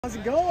How's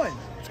it going?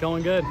 It's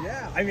going good.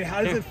 Yeah. I mean,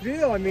 how does it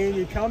feel? I mean,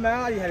 you come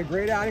out, you had a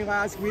great outing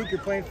last week, you're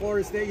playing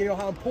Florida State. You know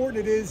how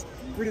important it is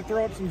for you to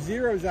throw up some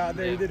zeros out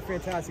there. You did a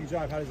fantastic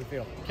job. How does it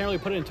feel? Can't really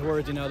put it into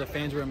words. You know, the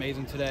fans were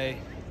amazing today.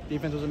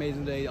 Defense was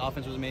amazing today.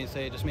 Offense was amazing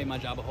today. It just made my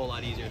job a whole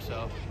lot easier.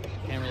 So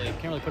can't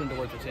really put into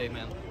words what today,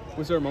 man.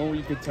 Was there a moment where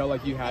you could tell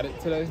like you had it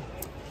today?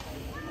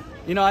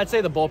 You know, I'd say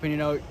the bullpen, you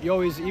know, you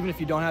always, even if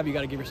you don't have, you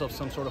got to give yourself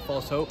some sort of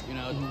false hope, you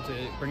know, to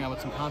bring out with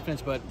some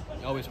confidence. But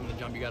always from the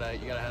jump, you gotta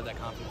have that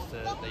confidence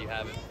that you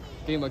have it.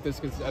 Game like this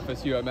against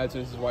FSU, I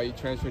imagine this is why you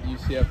transferred to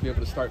UCF to be able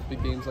to start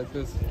big games like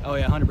this. Oh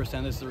yeah, 100%.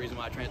 This is the reason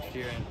why I transferred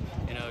here,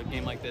 and you know, a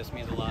game like this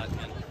means a lot, and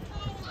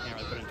can't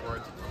really put it into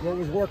words. What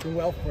was working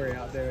well for you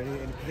out there? Any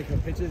particular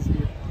pitches?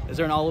 Is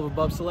there an all of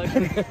above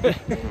selection?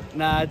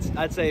 Nah,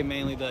 I'd say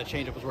mainly the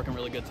changeup was working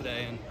really good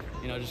today, and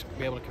you know, just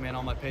be able to command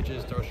all my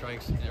pitches, throw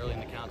strikes early in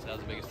the count. So that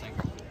was the biggest thing.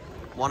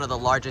 One of the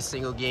largest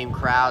single-game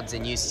crowds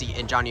in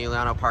John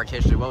Stagliano Park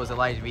history. What was it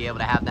like to be able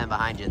to have them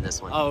behind you in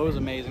this one? Oh, it was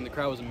amazing. The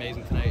crowd was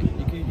amazing tonight.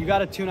 You got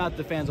to tune out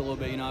the fans a little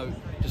bit, you know,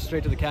 just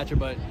straight to the catcher.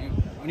 But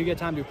when you get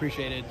time to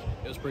appreciate it,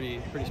 it was pretty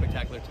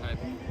spectacular tonight.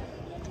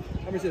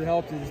 How much it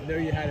helped to just know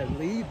you had a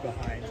lead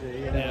behind you?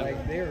 You know, Yeah.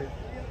 like they were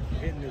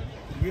hitting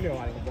the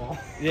out of the ball.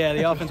 Yeah,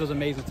 the offense was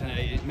amazing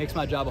tonight. It makes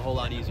my job a whole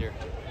lot easier.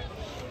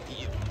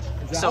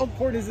 So how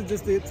important is it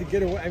just to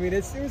get away? I mean,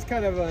 it was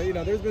kind of a, you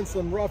know, there's been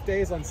some rough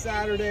days on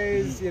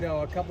Saturdays, you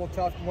know, a couple of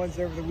tough ones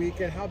over the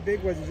weekend. How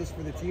big was it just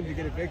for the team to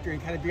get a victory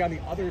and kind of be on the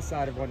other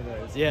side of one of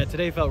those? Yeah,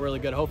 today felt really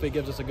good. Hopefully it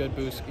gives us a good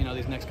boost, you know,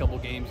 these next couple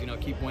games, you know,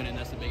 keep winning.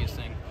 That's the biggest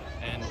thing.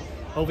 And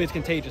hopefully it's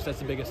contagious. That's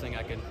the biggest thing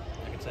I could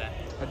say.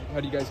 How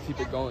do you guys keep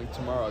it going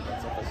tomorrow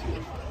against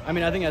FSU? I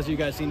mean, I think as you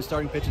guys seen,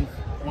 starting pitching,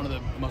 one of the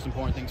most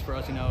important things for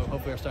us, you know,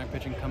 hopefully our starting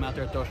pitching come out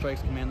there, throw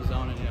strikes, command the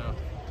zone, and, you know,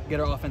 get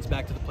our offense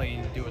back to the plate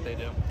and do what they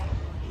do.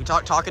 We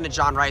talking to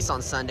John Rice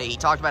on Sunday. He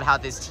talked about how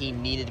this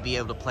team needed to be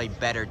able to play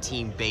better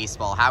team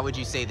baseball. How would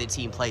you say the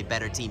team played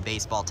better team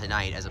baseball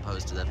tonight as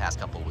opposed to the past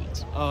couple of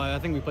weeks? Oh, I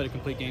think we played a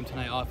complete game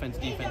tonight, offense,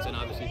 defense, and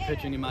obviously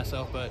pitching and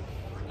myself. But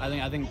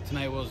I think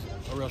tonight was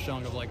a real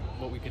showing of like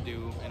what we could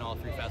do in all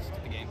three facets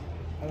of the game.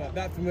 I'm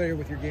not familiar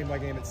with your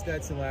game-by-game at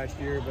Stetson last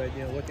year, but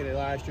you know, looking at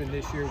last year and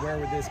this year, where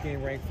would this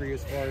game rank for you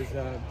as far as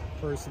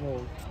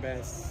personal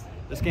best?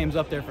 This game's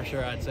up there for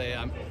sure. I'd say.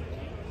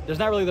 There's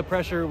not really the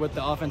pressure with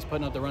the offense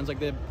putting up the runs like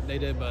they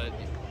did, but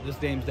this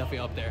game's definitely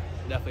up there.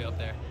 Definitely up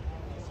there.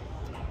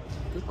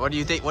 What do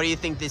you think? What do you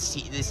think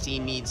this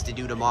team needs to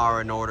do tomorrow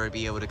in order to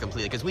be able to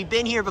complete it? Because we've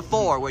been here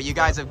before, where you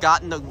guys have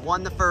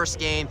won the first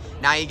game.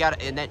 Now you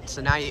got,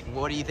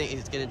 what do you think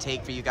it's going to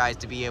take for you guys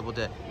to be able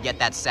to get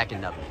that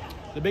second up?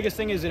 The biggest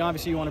thing is that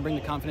obviously you want to bring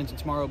the confidence in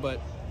tomorrow, but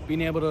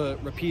being able to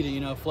repeat it, you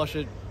know, flush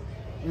it.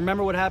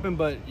 Remember what happened,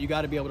 but you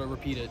got to be able to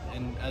repeat it,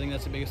 and I think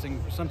that's the biggest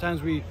thing.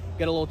 Sometimes we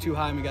get a little too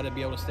high, and we got to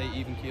be able to stay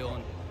even keel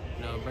and,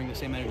 you know, bring the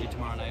same energy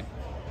tomorrow night.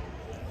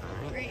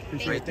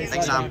 Great.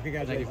 Thanks, Tom.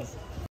 Congratulations.